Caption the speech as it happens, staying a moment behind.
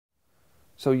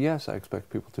So yes, I expect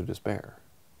people to despair.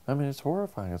 I mean, it's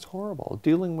horrifying, it's horrible.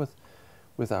 Dealing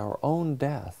with our own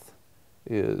death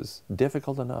is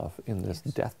difficult enough in this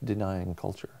death-denying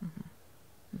culture. Mm-hmm.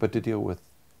 But to deal with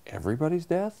everybody's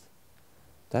death,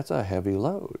 that's a heavy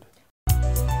load.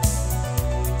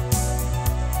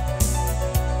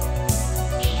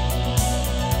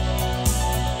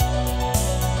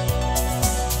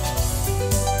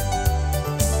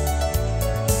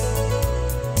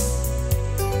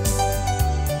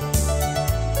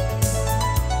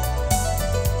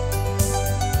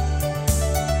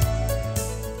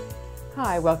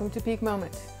 Hi, welcome to Peak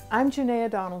Moment. I'm Janaea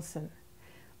Donaldson.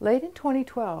 Late in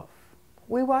 2012,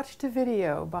 we watched a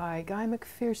video by Guy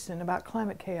McPherson about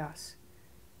climate chaos.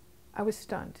 I was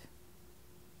stunned,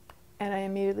 and I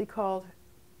immediately called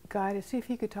Guy to see if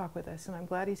he could talk with us, and I'm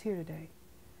glad he's here today.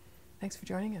 Thanks for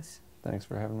joining us. Thanks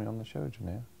for having me on the show,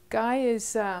 Janaea. Guy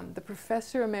is the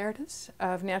Professor Emeritus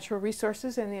of Natural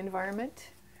Resources and the Environment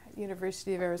at the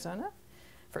University of Arizona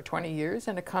for 20 years,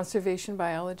 and a conservation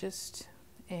biologist,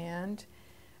 and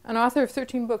an author of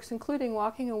 13 books, including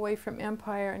Walking Away from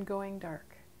Empire and Going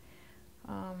Dark.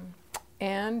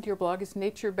 And your blog is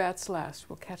Nature Bats Last.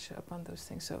 We'll catch up on those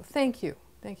things. So thank you.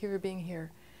 Thank you for being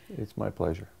here. It's my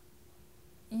pleasure.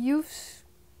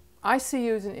 I see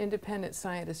you as an independent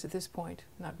scientist at this point,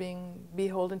 not being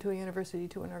beholden to a university,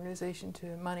 to an organization,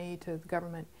 to money, to the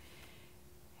government.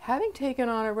 Having taken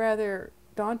on a rather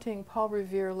daunting Paul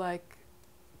Revere-like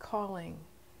calling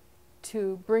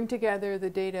to bring together the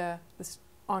data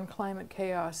on climate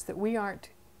chaos that we aren't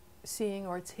seeing,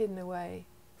 or it's hidden away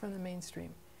from the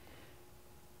mainstream.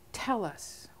 Tell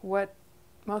us what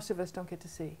most of us don't get to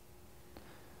see.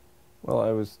 Well,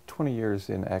 I was 20 years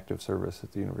in active service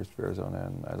at the University of Arizona,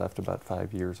 and I left about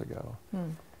 5 years ago.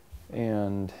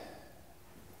 And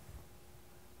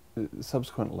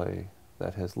subsequently,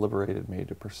 that has liberated me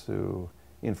to pursue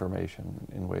information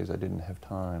in ways I didn't have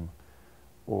time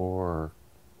or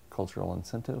cultural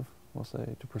incentive, we'll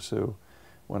say, to pursue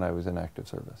when I was in active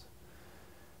service.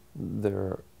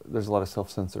 There's a lot of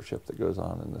self-censorship that goes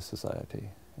on in this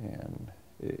society, and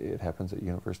it happens at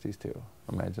universities too.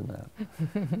 Imagine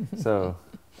that. So,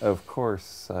 of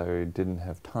course, I didn't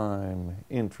have time,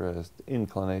 interest,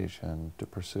 inclination to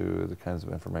pursue the kinds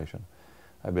of information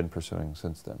I've been pursuing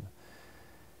since then.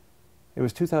 It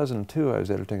was 2002, I was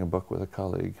editing a book with a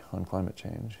colleague on climate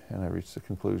change, and I reached the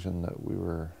conclusion that we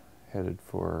were headed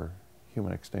for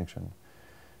human extinction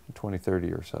in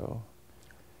 2030 or so.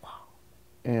 Wow.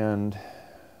 And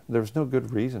there was no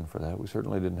good reason for that. We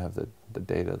certainly didn't have the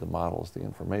data, the models, the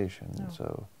information. No.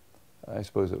 So I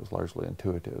suppose it was largely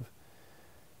intuitive.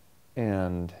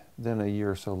 And then a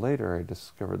year or so later, I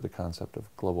discovered the concept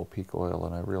of global peak oil,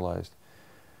 and I realized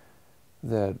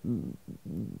that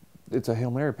it's a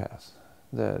Hail Mary pass,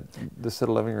 that the set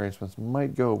of living arrangements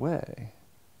might go away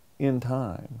in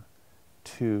time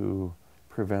to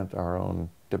prevent our own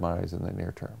demise in the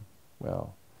near term.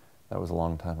 Well, that was a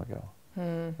long time ago.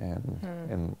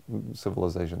 And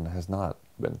civilization has not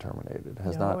been terminated,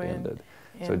 has not ended.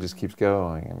 So it just keeps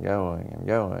going and going and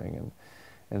going.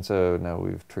 And so now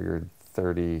we've triggered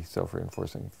 30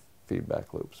 self-reinforcing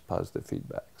feedback loops, positive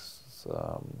feedbacks.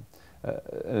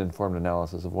 An informed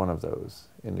analysis of one of those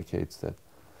indicates that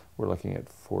we're looking at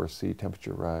 4°C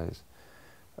temperature rise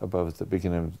above the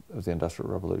beginning of the Industrial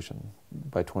Revolution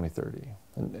by 2030,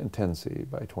 and 10°C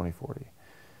by 2040.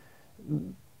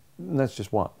 And that's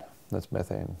just one. That's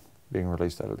methane being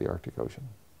released out of the Arctic Ocean.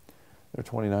 There are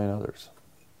 29 others.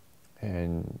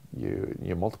 And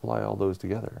you multiply all those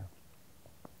together,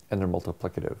 and they're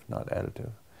multiplicative, not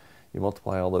additive. You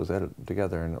multiply all those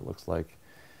together, and it looks like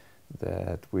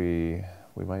that we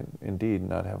might indeed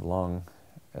not have long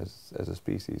as a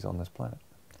species on this planet.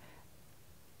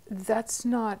 That's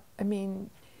not, I mean,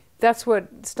 that's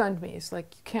what stunned me. It's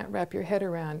like you can't wrap your head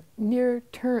around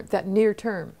that near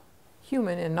term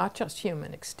human, and not just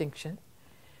human, extinction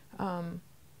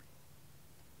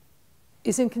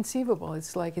is inconceivable.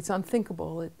 It's like it's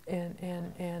unthinkable,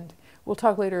 and we'll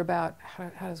talk later about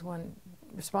how does one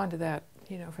respond to that,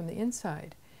 you know, from the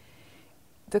inside.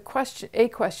 A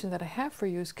question that I have for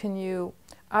you is, can you,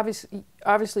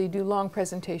 obviously you do long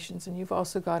presentations, and you've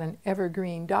also got an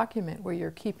evergreen document where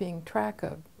you're keeping track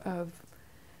of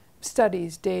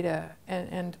studies, data,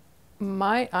 and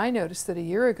I noticed that a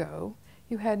year ago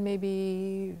you had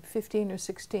maybe 15 or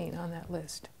 16 on that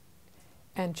list.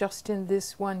 And just in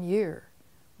this 1 year,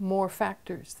 more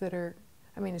factors that are,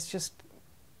 I mean, it's just,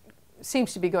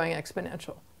 seems to be going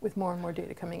exponential with more and more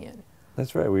data coming in.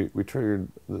 That's right. We triggered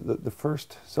the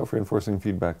first self-reinforcing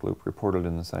feedback loop reported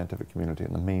in the scientific community,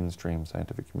 in the mainstream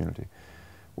scientific community,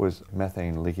 was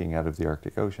methane leaking out of the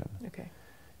Arctic Ocean. Okay.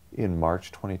 in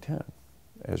March 2010,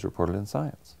 as reported in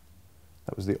Science.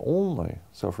 That was the only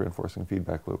self-reinforcing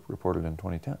feedback loop reported in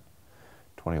 2010.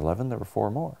 2011, there were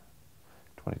 4 more.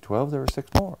 2012, there were 6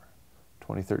 more.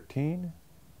 2013,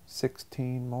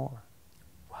 16 more.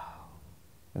 Wow.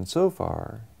 And so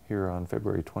far, here on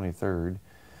February 23rd,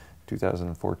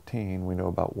 2014, we know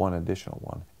about 1 additional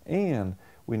one. And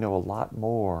we know a lot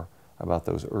more about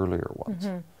those earlier ones.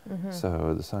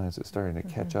 So the science is starting to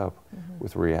catch up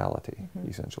with reality,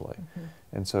 essentially.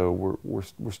 And so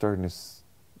we're starting to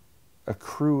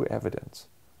accrue evidence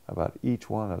about each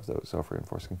one of those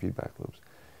self-reinforcing feedback loops.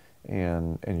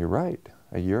 And you're right.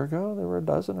 A year ago, there were a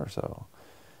dozen or so.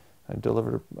 I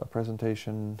delivered a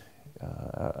presentation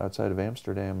outside of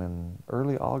Amsterdam in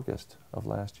early August of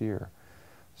last year.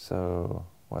 So,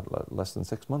 what, less than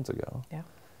 6 months ago. Yeah.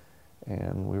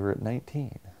 And we were at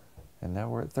 19, and now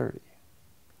we're at 30.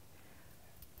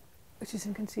 Which is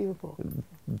inconceivable.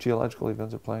 Geological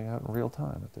events are playing out in real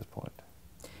time at this point.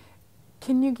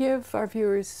 Can you give our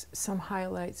viewers some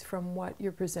highlights from what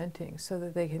you're presenting so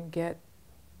that they can get,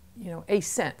 a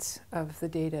sense of the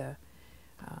data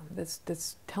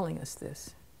that's telling us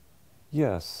this?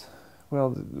 Yes.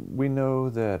 Well, we know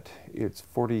that it's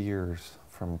 40 years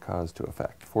from cause to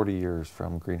effect, 40 years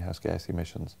from greenhouse gas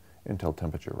emissions until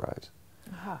temperature rise.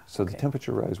 So the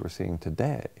temperature rise we're seeing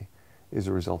today is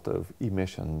a result of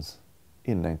emissions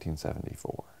in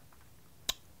 1974.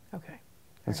 Okay.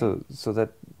 And so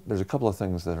that there's a couple of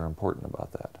things that are important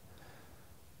about that.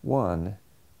 One,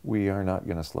 we are not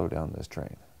going to slow down this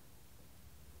train.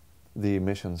 The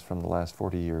emissions from the last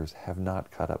 40 years have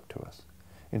not caught up to us.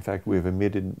 In fact, we've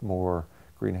emitted more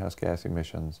greenhouse gas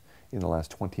emissions in the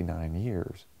last 29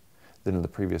 years than in the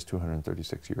previous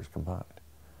 236 years combined.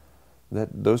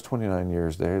 Those 29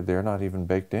 years, they're not even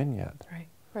baked in yet.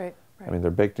 Right. I mean,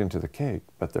 they're baked into the cake,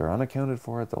 but they're unaccounted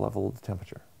for at the level of the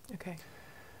temperature. Okay.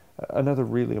 Another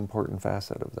really important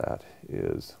facet of that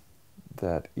is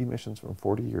that emissions from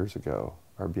 40 years ago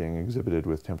are being exhibited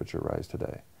with temperature rise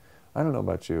today. I don't know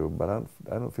about you, but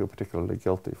I don't feel particularly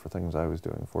guilty for things I was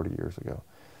doing 40 years ago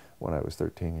when I was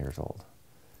 13 years old.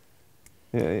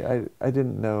 Yeah, I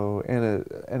didn't know,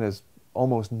 and as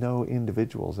almost no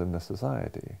individuals in the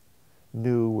society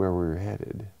knew where we were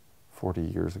headed 40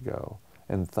 years ago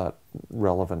and thought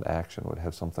relevant action would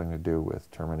have something to do with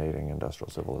terminating industrial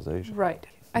civilization. Right.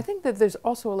 I think that there's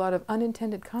also a lot of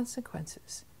unintended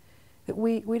consequences that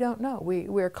we don't know.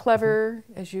 We're clever,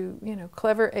 as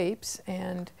clever apes,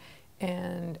 and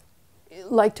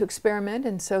like to experiment,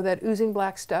 and so that oozing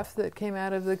black stuff that came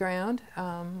out of the ground,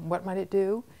 what might it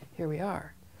do? Here we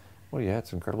are. Well, yeah,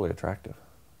 it's incredibly attractive.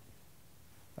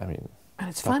 I mean, and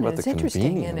it's fun, and it's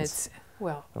interesting, and it's,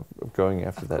 of going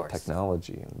after that course.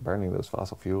 technology and burning those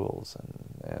fossil fuels,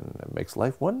 and it makes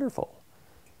life wonderful.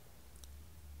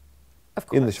 Of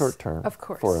course. In the short term, of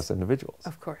course. For us individuals.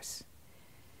 Of course.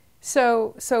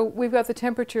 So we've got the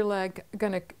temperature lag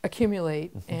going to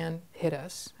accumulate and hit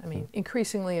us. I mean,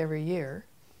 increasingly every year,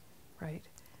 right?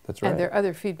 That's right. And there are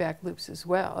other feedback loops as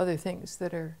well, other things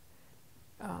that are.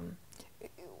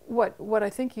 What I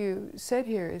think you said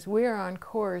here is we are on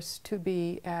course to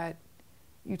be at,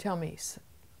 you tell me,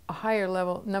 a higher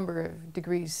level number of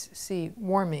degrees C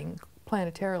warming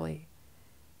planetarily,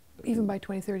 even by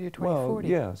 2030 or 2040.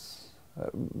 Well, yes,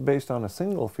 based on a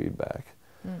single feedback.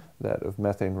 That of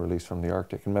methane released from the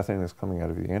Arctic. And methane is coming out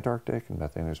of the Antarctic, and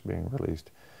methane is being released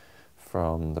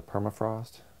from the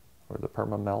permafrost, or the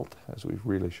permamelt, as we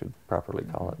really should properly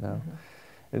call it now.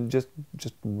 And just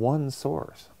one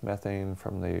source, methane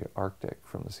from the Arctic,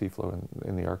 from the seaflow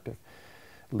in the Arctic,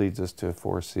 leads us to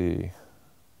foresee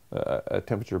a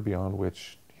temperature beyond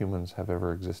which humans have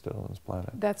ever existed on this planet.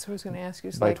 That's what I was going to ask you.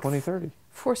 It's by like 2030.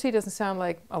 4C doesn't sound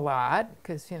like a lot,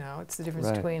 because, it's the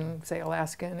difference between, say,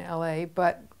 Alaska and LA,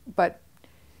 but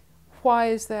why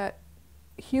is that?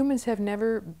 Humans have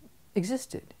never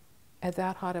existed at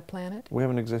that hot a planet. We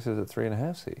haven't existed at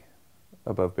 3.5C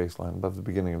above baseline, above the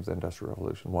beginning of the Industrial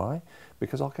Revolution. Why?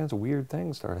 Because all kinds of weird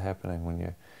things started happening when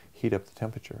you heat up the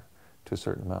temperature to a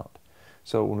certain amount.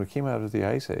 So when we came out of the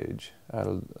Ice Age, out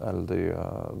of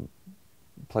the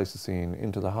Pleistocene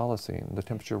into the Holocene, the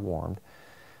temperature warmed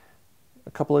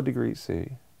a couple of degrees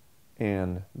C,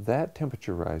 and that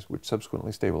temperature rise, which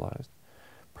subsequently stabilized,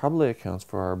 probably accounts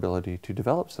for our ability to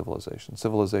develop civilization.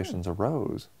 Civilizations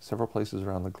arose several places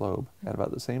around the globe at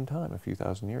about the same time, a few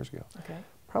thousand years ago. Okay.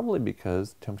 Probably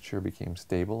because temperature became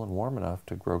stable and warm enough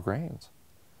to grow grains.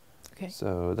 Okay.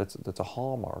 So that's a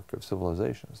hallmark of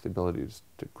civilization, is the ability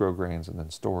to grow grains and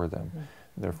then store them,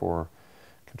 and therefore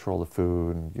control the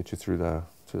food and get you through the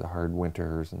hard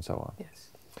winters and so on. Yes.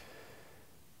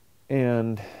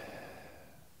 And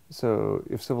So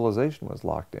if civilization was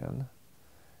locked in,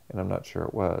 and I'm not sure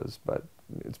it was, but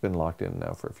it's been locked in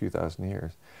now for a few thousand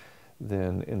years,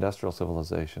 then industrial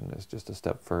civilization is just a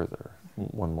step further,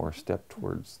 one more step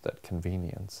towards that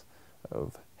convenience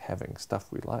of having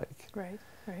stuff we like. Right,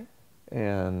 right.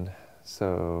 And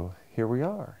so here we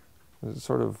are,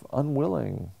 sort of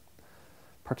unwilling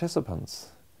participants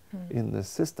in this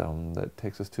system that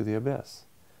takes us to the abyss,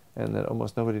 and that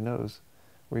almost nobody knows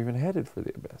we're even headed for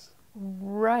the abyss.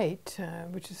 Right,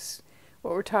 which is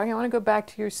what we're talking. I want to go back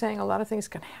to your saying a lot of things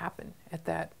can happen at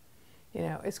that,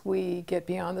 as we get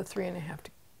beyond the 3.5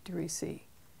 degrees C,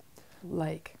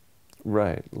 like.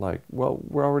 Right, like, well,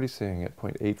 we're already seeing at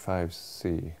 0.85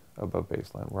 C above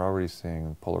baseline. We're already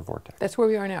seeing polar vortex. That's where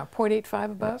we are now, 0.85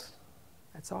 above? Yes.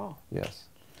 That's all. Yes.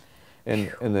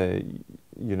 And the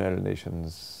United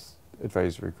Nations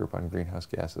Advisory Group on Greenhouse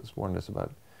Gases warned us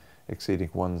about exceeding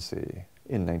 1 C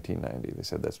in 1990. They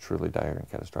said that's truly dire and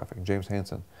catastrophic. And James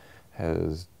Hansen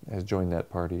has joined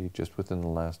that party just within the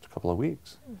last couple of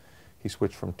weeks. He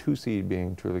switched from 2 C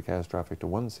being truly catastrophic to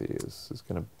 1 C is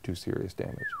going to do serious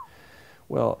damage.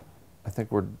 Well, I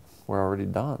think we're already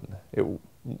done.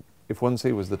 If 1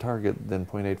 C was the target, then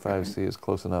 0.85 C is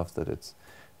close enough that it's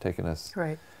taken us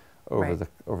over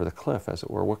the cliff, as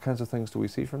it were. What kinds of things do we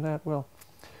see from that? Well,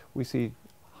 we see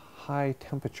high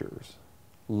temperatures,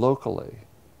 locally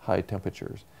high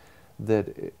temperatures,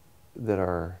 that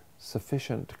are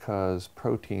sufficient to cause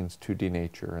proteins to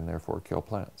denature and therefore kill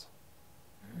plants.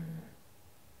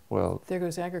 Well, there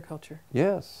goes agriculture.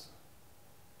 Yes.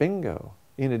 Bingo.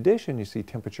 In addition, you see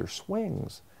temperature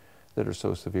swings that are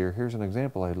so severe. Here's an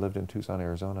example. I lived in Tucson,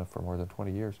 Arizona for more than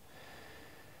 20 years.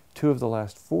 2 of the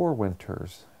last 4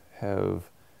 winters have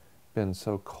been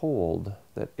so cold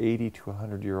that 80 to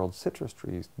 100-year-old citrus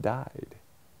trees died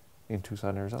in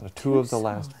Tucson, Arizona. 2 of the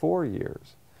last 4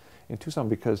 years in Tucson,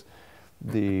 because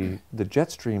the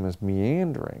jet stream is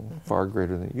meandering far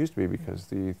greater than it used to be, because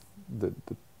the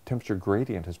temperature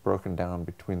gradient has broken down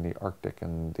between the Arctic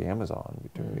and the Amazon,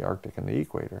 between the Arctic and the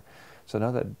equator. So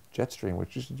now that jet stream,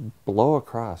 which just blow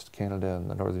across Canada and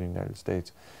the northern United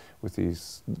States with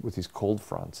these cold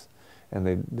fronts,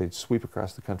 and they'd sweep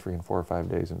across the country in 4 or 5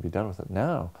 days and be done with it.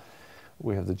 Now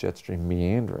we have the jet stream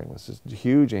meandering with this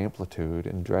huge amplitude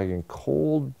and dragging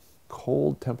cold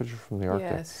temperature from the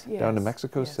Arctic down to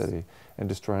Mexico City and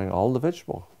destroying all the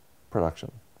vegetable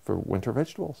production for winter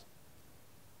vegetables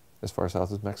as far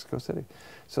south as Mexico City.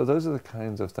 So those are the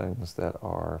kinds of things that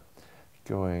are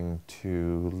going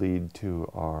to lead to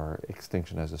our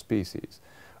extinction as a species,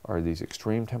 are these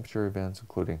extreme temperature events,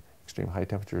 including extreme high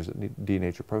temperatures that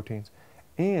denature proteins,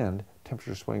 and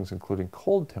temperature swings, including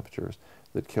cold temperatures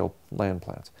that kill land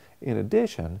plants. In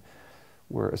addition,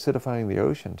 we're acidifying the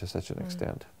ocean to such an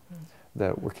extent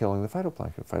that we're killing the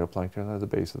phytoplankton. Phytoplankton are the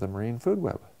base of the marine food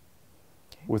web.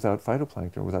 Without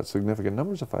phytoplankton, without significant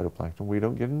numbers of phytoplankton, we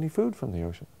don't get any food from the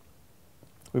ocean.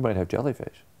 We might have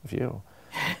jellyfish, a few.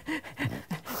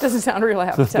 Doesn't sound real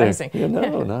appetizing. Yeah,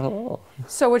 no, not at all.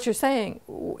 So what you're saying,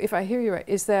 if I hear you right,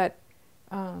 is that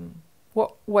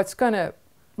what's going to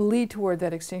lead toward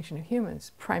that extinction of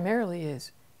humans primarily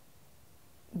is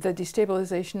the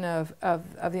destabilization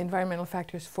of the environmental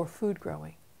factors for food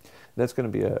growing. That's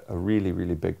going to be a really,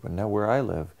 really big one. Now, where I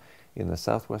live, in the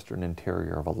southwestern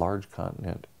interior of a large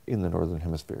continent in the northern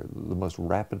hemisphere, the most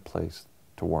rapid place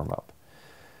to warm up,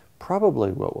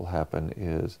 probably what will happen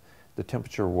is the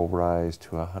temperature will rise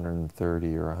to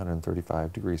 130 or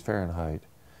 135 degrees Fahrenheit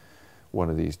one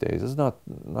of these days. It's not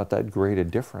that great a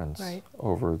difference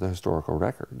over the historical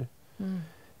record.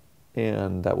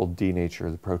 And that will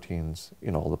denature the proteins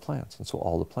in all the plants, and so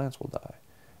all the plants will die.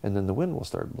 And then the wind will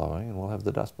start blowing, and we'll have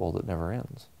the Dust Bowl that never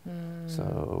ends.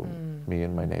 So me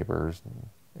and my neighbors and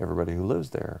everybody who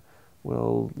lives there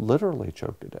will literally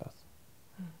choke to death.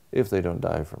 If they don't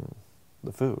die from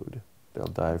the food, they'll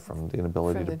die from the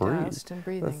inability to breathe. Dust and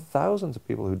breathing. There are thousands of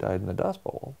people who died in the Dust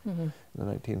Bowl in the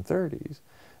 1930s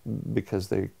because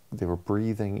they were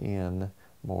breathing in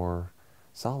more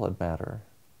solid matter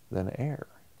than air.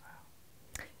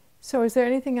 So is there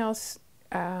anything else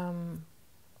on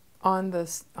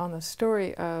the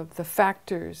story of the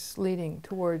factors leading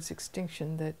towards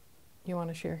extinction that you want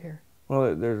to share here?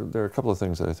 Well, there are a couple of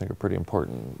things that I think are pretty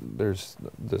important. There's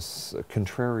this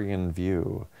contrarian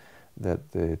view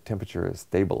that the temperature has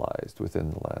stabilized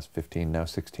within the last 15, now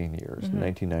 16 years.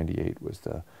 1998 was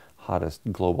the hottest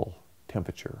global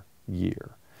temperature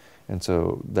year. And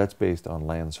so that's based on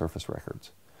land surface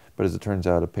records. But as it turns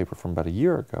out, a paper from about a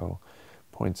year ago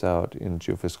points out, in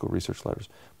geophysical research letters,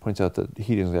 points out that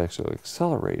heating has actually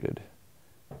accelerated.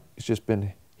 It's just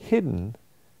been hidden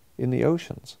in the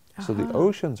oceans. So the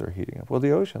oceans are heating up. Well,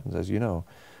 the oceans, as you know,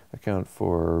 account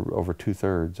for over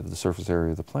 2/3 of the surface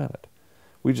area of the planet.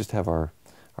 We just have our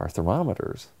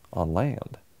thermometers on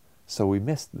land, so we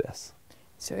missed this.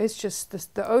 So it's just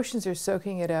the oceans are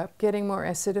soaking it up, getting more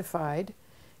acidified,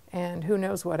 and who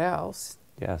knows what else.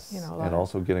 Yes, You know, and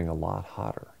also getting a lot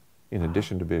hotter, in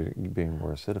addition to being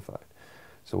more acidified.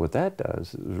 So what that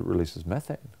does is it releases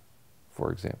methane,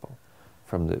 for example,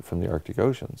 from the Arctic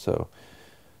Ocean. So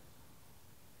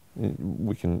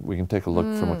we can take a look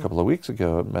from a couple of weeks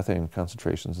ago at methane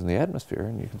concentrations in the atmosphere,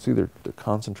 and you can see they're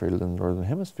concentrated in the northern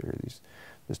hemisphere.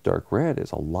 This dark red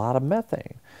is a lot of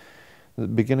methane. At the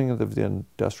beginning of the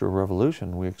Industrial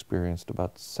Revolution, we experienced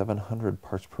about 700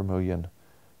 parts per billion,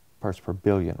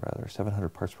 700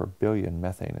 parts per billion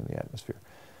methane in the atmosphere.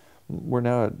 We're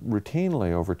now at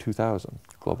routinely over 2,000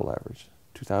 global average,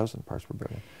 2,000 parts per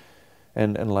billion.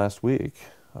 And last week,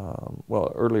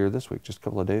 earlier this week, just a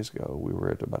couple of days ago, we were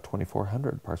at about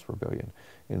 2,400 parts per billion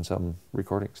in some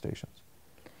recording stations.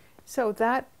 So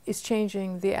that is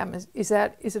changing the is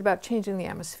it about changing the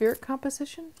atmospheric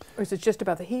composition, or is it just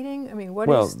about the heating? I mean,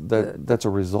 that's a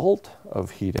result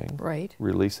of heating, right,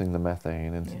 releasing the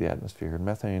methane into the atmosphere. And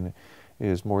methane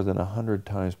is more than 100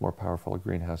 times more powerful a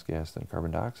greenhouse gas than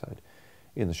carbon dioxide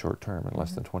in the short term, in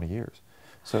less than 20 years.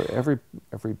 So every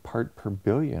part per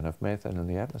billion of methane in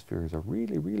the atmosphere is a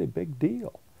really, really big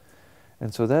deal.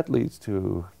 And so that leads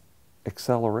to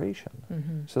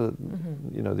acceleration. So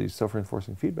you know, these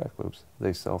self-reinforcing feedback loops,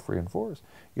 they self-reinforce.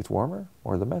 It gets warmer,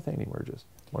 more of the methane emerges.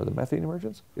 More of the methane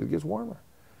emerges, it gets warmer.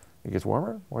 It gets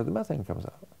warmer, more of the methane comes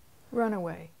out.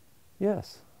 Runaway.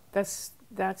 Yes. That's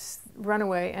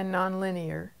runaway and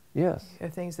nonlinear. Yes. Are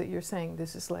things that you're saying.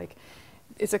 This is like,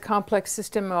 it's a complex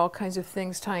system, all kinds of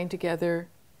things tying together,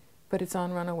 but it's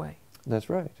on runaway.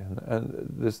 That's right. And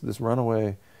this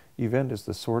runaway event is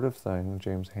the sort of thing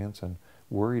James Hansen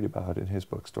worried about in his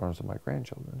book Storms of My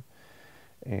Grandchildren,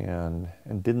 and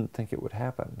didn't think it would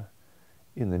happen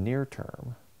in the near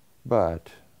term.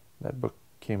 But that book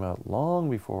came out long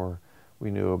before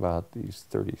we knew about these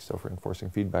 30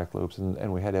 self-reinforcing feedback loops,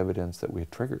 and we had evidence that we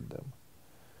had triggered them.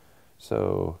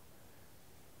 So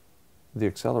the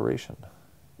acceleration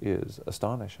is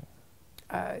astonishing.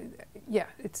 Yeah,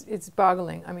 it's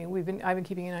boggling. I mean, I've been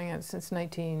keeping an eye on it since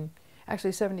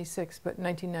 76, but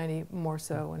 1990 more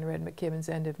so, when I read McKibben's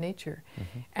End of Nature.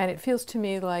 And it feels to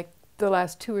me like the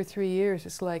last 2 or 3 years,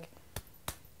 it's like,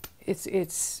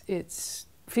 it's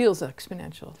feels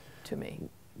exponential to me.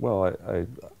 Well, I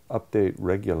update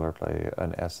regularly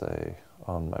an essay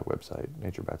on my website,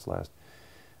 Nature Bats Last,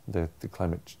 the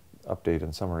climate update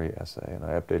and summary essay, and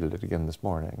I updated it again this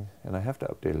morning, and I have to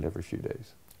update it every few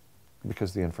days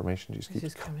because the information just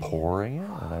keeps pouring in,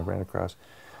 and I ran across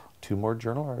 2 more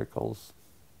journal articles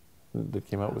that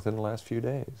came out within the last few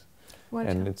days.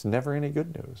 And it's never any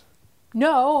good news.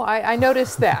 No, I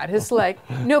noticed that. It's like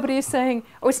nobody is saying,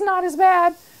 oh, it's not as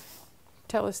bad.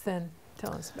 Tell us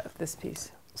about this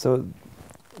piece. So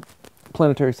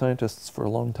planetary scientists for a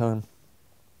long time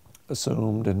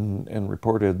assumed and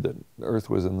reported that Earth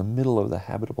was in the middle of the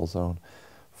habitable zone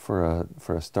for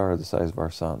a star the size of our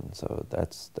sun. So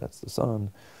that's the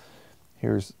sun.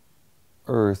 Here's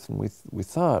Earth, and we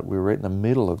thought we were right in the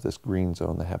middle of this green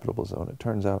zone, the habitable zone. It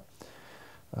turns out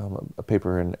a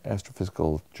paper in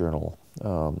Astrophysical Journal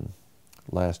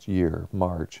last year,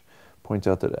 March, points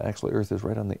out that actually Earth is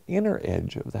right on the inner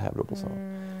edge of the habitable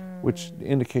zone, which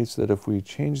indicates that if we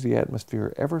change the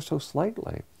atmosphere ever so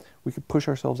slightly, we could push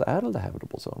ourselves out of the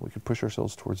habitable zone. We could push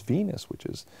ourselves towards Venus, which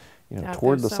is,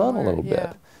 toward the sun a little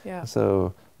bit. Yeah.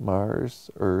 So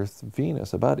Mars, Earth,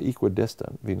 Venus, about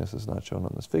equidistant. Venus is not shown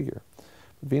on this figure.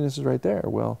 But Venus is right there.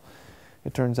 Well,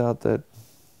 it turns out that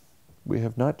we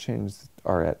have not changed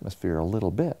our atmosphere a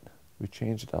little bit. We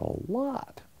changed it a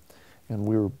lot. And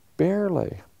we were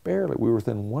barely, we were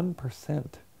within 1%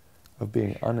 of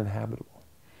being uninhabitable.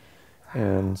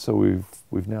 And so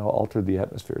we've now altered the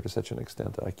atmosphere to such an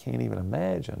extent that I can't even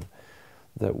imagine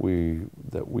that we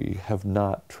have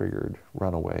not triggered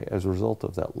runaway as a result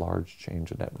of that large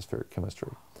change in atmospheric chemistry,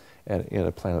 and in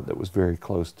a planet that was very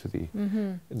close to the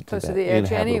close to the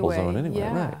edge anyway. Zone anyway.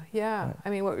 Yeah. Right. I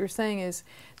mean, what you're saying is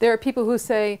there are people who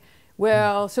say,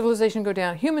 well, civilization go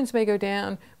down, humans may go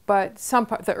down, but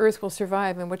the Earth will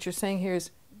survive. And what you're saying here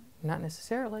is not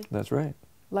necessarily. That's right.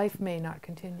 Life may not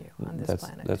continue on this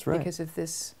planet. That's right. Because of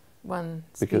this one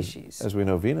because, species. as we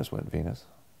know, Venus went Venus.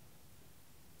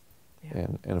 Yeah.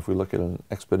 And if we look at an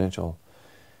exponential,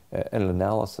 an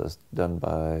analysis done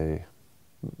by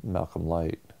Malcolm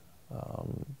Light,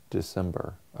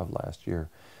 December of last year,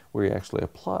 where he actually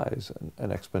applies an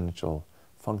exponential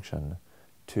function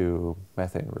to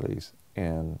methane release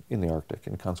and in the Arctic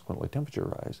and consequently temperature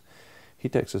rise, he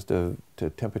takes us to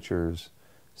temperatures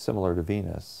similar to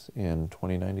Venus in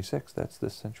 2096. That's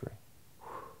this century.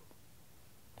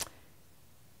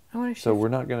 So we're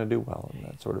not going to do well in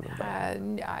that sort of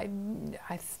environment.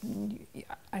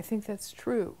 I think that's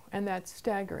true, and that's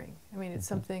staggering. I mean, it's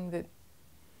something that,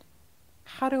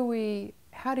 how do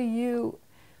you,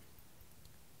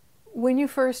 when you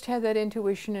first had that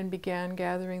intuition and began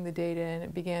gathering the data and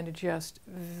it began to just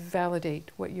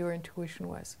validate what your intuition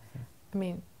was, I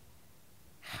mean,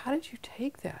 how did you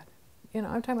take that? You know,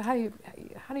 I'm talking about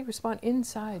how do you respond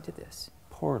inside to this?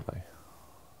 Poorly.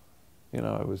 You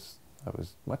know, I was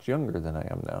much younger than I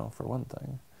am now, for one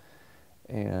thing,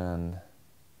 and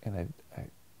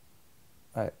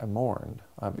I mourned,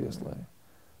 obviously,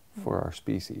 for our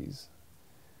species,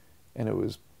 and it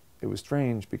was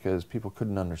strange because people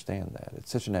couldn't understand that.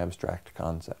 It's such an abstract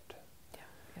concept.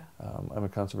 I'm a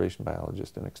conservation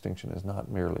biologist, and extinction is not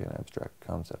merely an abstract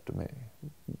concept to me,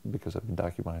 because I've been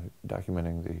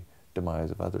documenting the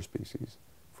demise of other species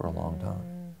for a long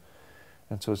time,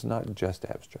 and so it's not just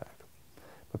abstract.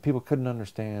 But people couldn't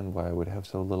understand why I would have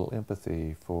so little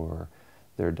empathy for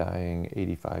their dying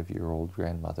 85-year-old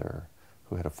grandmother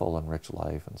who had a full and rich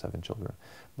life and 7 children.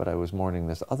 But I was mourning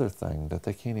this other thing that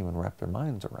they can't even wrap their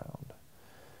minds around.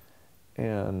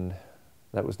 And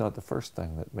that was not the first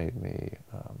thing that made me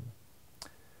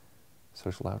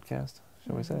social outcast,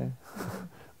 shall we say?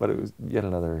 But it was yet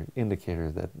another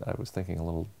indicator that I was thinking a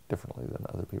little differently than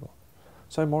other people.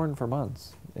 So I mourned for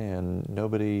months, and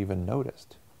nobody even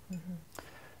noticed.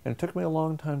 And it took me a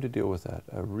long time to deal with that,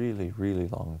 a really, really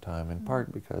long time, in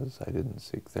part because I didn't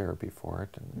seek therapy for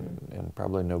it, and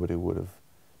probably no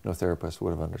therapist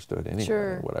would have understood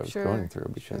anyway what I was going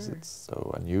through, because it's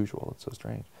so unusual, it's so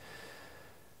strange.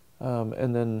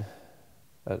 And then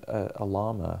a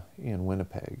llama in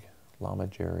Winnipeg, Llama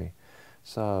Jerry,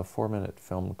 saw a 4-minute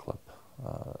film clip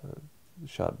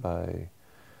shot by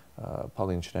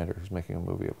Pauline Schneider, who's making a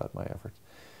movie about my efforts.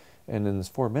 And in this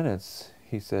 4 minutes,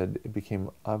 he said it became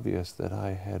obvious that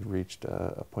I had reached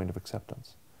a point of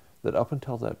acceptance. That up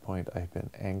until that point, I had been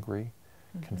angry,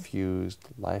 confused,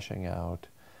 lashing out,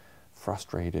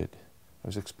 frustrated. I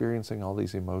was experiencing all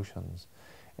these emotions.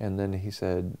 And then he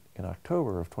said, in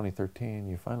October of 2013,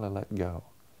 you finally let go.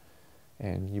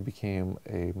 And you became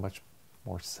a much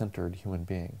more centered human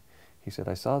being. He said,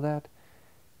 I saw that,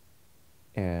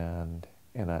 and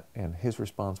his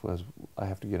response was, I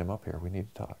have to get him up here. We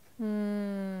need to talk.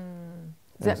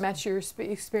 Does that match your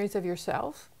experience of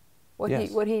yourself?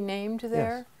 What he named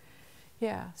there?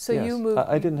 Yeah. So you moved.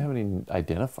 I didn't have any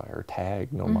identifier,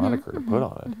 tag, no moniker to put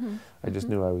on it. I just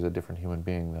knew I was a different human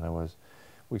being than I was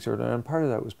weeks earlier. And part of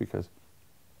that was because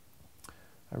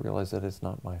I realized that it's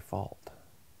not my fault.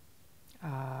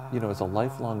 You know, as a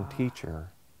lifelong teacher,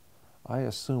 I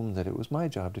assumed that it was my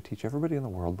job to teach everybody in the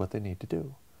world what they need to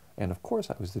do. And of course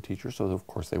I was the teacher, so of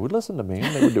course they would listen to me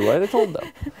and they would do what I told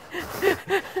them.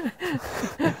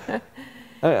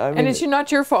 I mean, and it's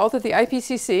not your fault that the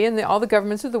IPCC and all the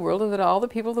governments of the world and that all the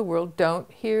people of the world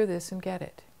don't hear this and get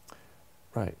it.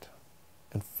 Right.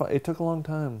 And it took a long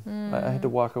time. I had to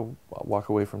walk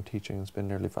away from teaching and spend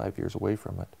nearly 5 years away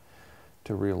from it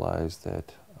to realize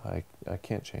that I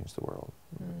can't change the world.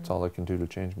 It's all I can do to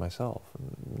change myself,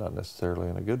 and not necessarily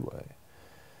in a good way.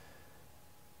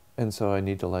 And so I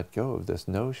need to let go of this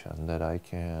notion that I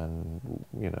can,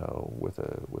 you know, with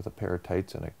a pair of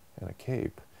tights and a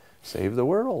cape, save the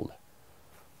world.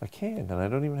 I can't, and I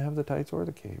don't even have the tights or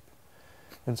the cape.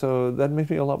 And so that made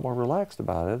me a lot more relaxed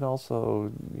about it.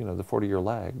 Also, you know, the 40-year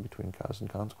lag between cause and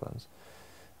consequence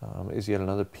is yet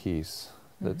another piece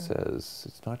that says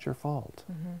it's not your fault.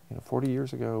 You know, 40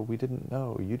 years ago we didn't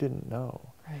know, you didn't know.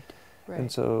 Right.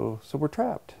 And so we're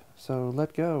trapped. So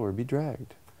let go or be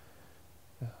dragged.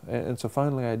 And so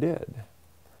finally I did.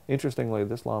 Interestingly,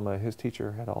 this Lama, his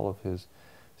teacher had all of his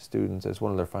students, as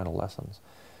one of their final lessons,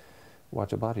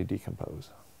 watch a body decompose.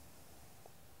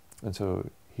 And so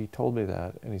he told me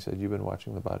that, and he said, you've been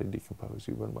watching the body decompose.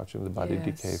 You've been watching the body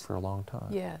decay for a long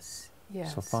time. Yes.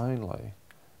 So finally,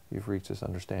 you've reached this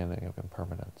understanding of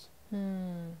impermanence.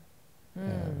 And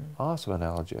awesome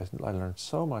analogy. I learned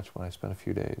so much when I spent a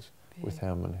few days with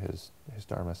him and his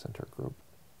Dharma Center group.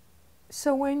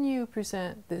 So when you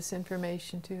present this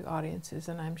information to audiences,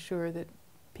 and I'm sure that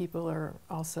people are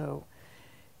also,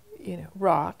 you know,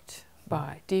 rocked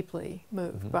by, deeply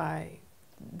moved by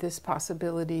this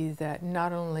possibility that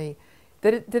not only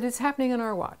that it's happening on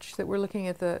our watch, that we're looking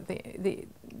at the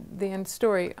end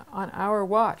story on our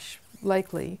watch,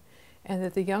 likely, and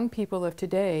that the young people of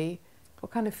today,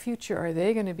 what kind of future are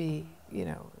they going to be? You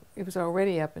know, it was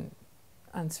already up in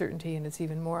uncertainty, and it's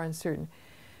even more uncertain.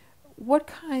 What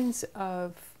kinds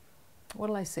of what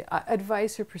will I say,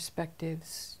 advice or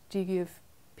perspectives do you give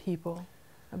people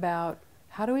about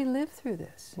how do we live through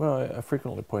this? Well, I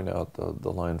frequently point out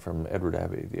the line from Edward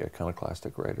Abbey, the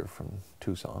iconoclastic writer from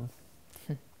Tucson.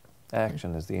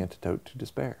 Action is the antidote to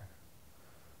despair.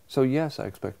 So yes, I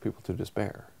expect people to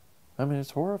despair. I mean,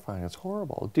 it's horrifying, it's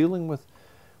horrible. Dealing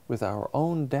with our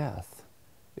own death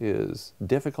is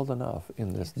difficult enough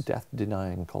in this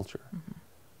death-denying culture.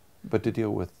 But to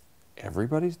deal with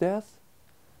everybody's death,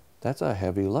 that's a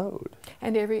heavy load.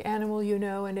 And every animal you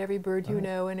know, and every bird you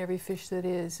know, and every fish that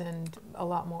is, and a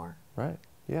lot more. Right,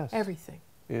 yes. Everything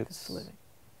it's that's living.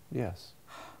 Yes.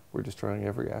 We're destroying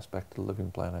every aspect of the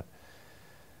living planet.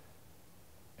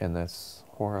 And that's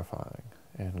horrifying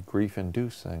and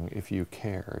grief-inducing if you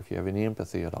care, if you have any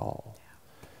empathy at all.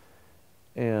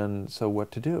 Yeah. And so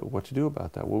what to do? What to do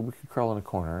about that? Well, we could crawl in a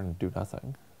corner and do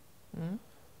nothing.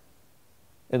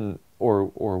 And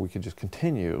or we could just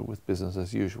continue with business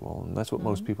as usual, and that's what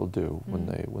most people do when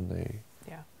they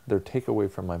their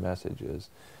takeaway from my message is,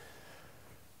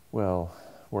 well,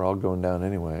 we're all going down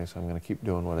anyway, so I'm going to keep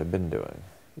doing what I've been doing,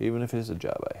 even if it is a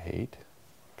job I hate,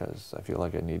 because I feel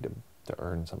like I need to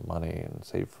earn some money and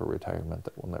save for retirement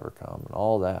that will never come, and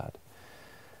all that.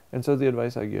 And so the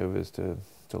advice I give is to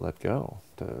let go.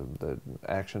 That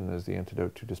action is the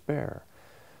antidote to despair.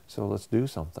 So let's do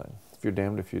something. If you're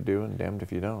damned if you do and damned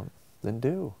if you don't, then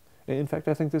do. In fact,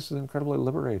 I think this is incredibly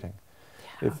liberating.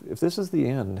 Yeah. If this is the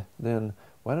end, then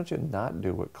why don't you not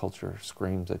do what culture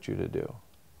screams at you to do?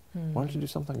 Why don't you do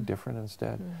something different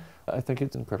instead? I think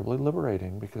it's incredibly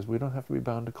liberating because we don't have to be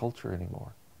bound to culture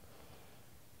anymore.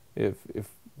 If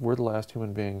we're the last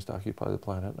human beings to occupy the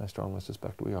planet, and I strongly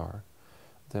suspect we are,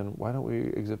 then why don't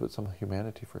we exhibit some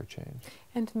humanity for a change?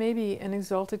 And maybe an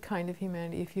exalted kind of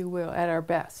humanity, if you will, at our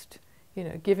best. You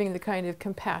know, giving the kind of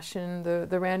compassion,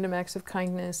 the random acts of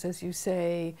kindness, as you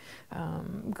say,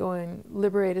 go and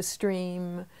liberate a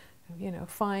stream, you know,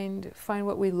 find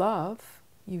what we love,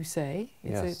 you say.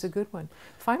 It's a good one.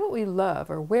 Find what we love,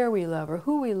 or where we love, or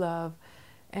who we love,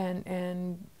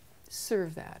 and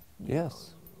serve that.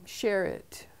 Yes. Share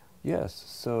it. Yes.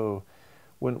 So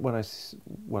when I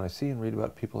see and read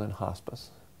about people in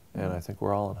hospice, and I think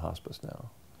we're all in hospice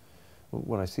now,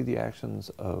 when I see the actions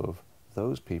of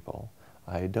those people,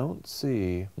 I don't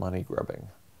see money grubbing.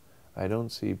 I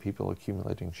don't see people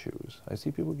accumulating shoes. I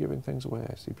see people giving things away.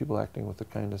 I see people acting with the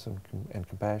kindness and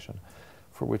compassion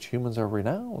for which humans are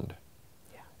renowned,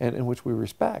 and in which we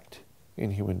respect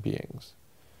in human beings.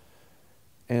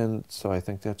 And so I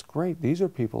think that's great. These are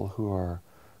people who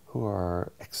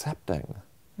are accepting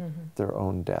their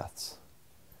own deaths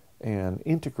and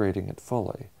integrating it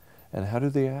fully. And how do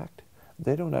they act?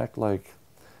 They don't act like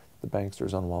the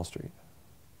banksters on Wall Street.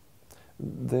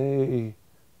 They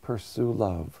pursue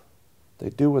love.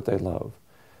 They do what they love.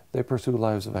 They pursue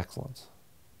lives of excellence.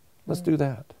 Let's do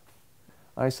that.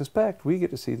 I suspect we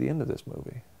get to see the end of this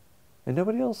movie. And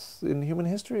nobody else in human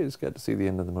history has got to see the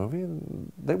end of the movie.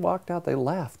 And they walked out, they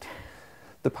left.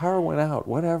 The power went out,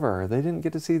 whatever. They didn't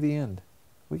get to see the end.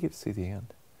 We get to see the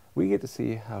end. We get to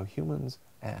see how humans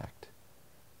act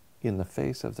in the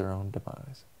face of their own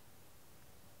demise.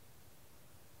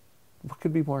 What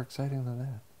could be more exciting than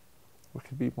that? What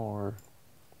could be more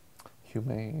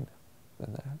humane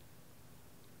than that?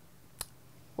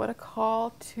 What a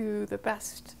call to the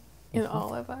best in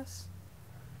all of us.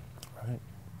 Right.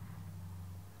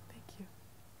 Thank you.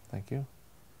 Thank you.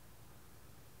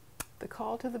 The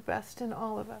call to the best in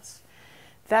all of us.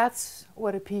 That's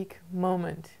what a peak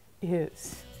moment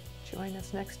is. Join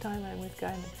us next time. I'm with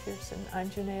Guy McPherson. I'm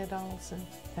Janaea Donaldson.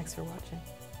 Thanks for watching.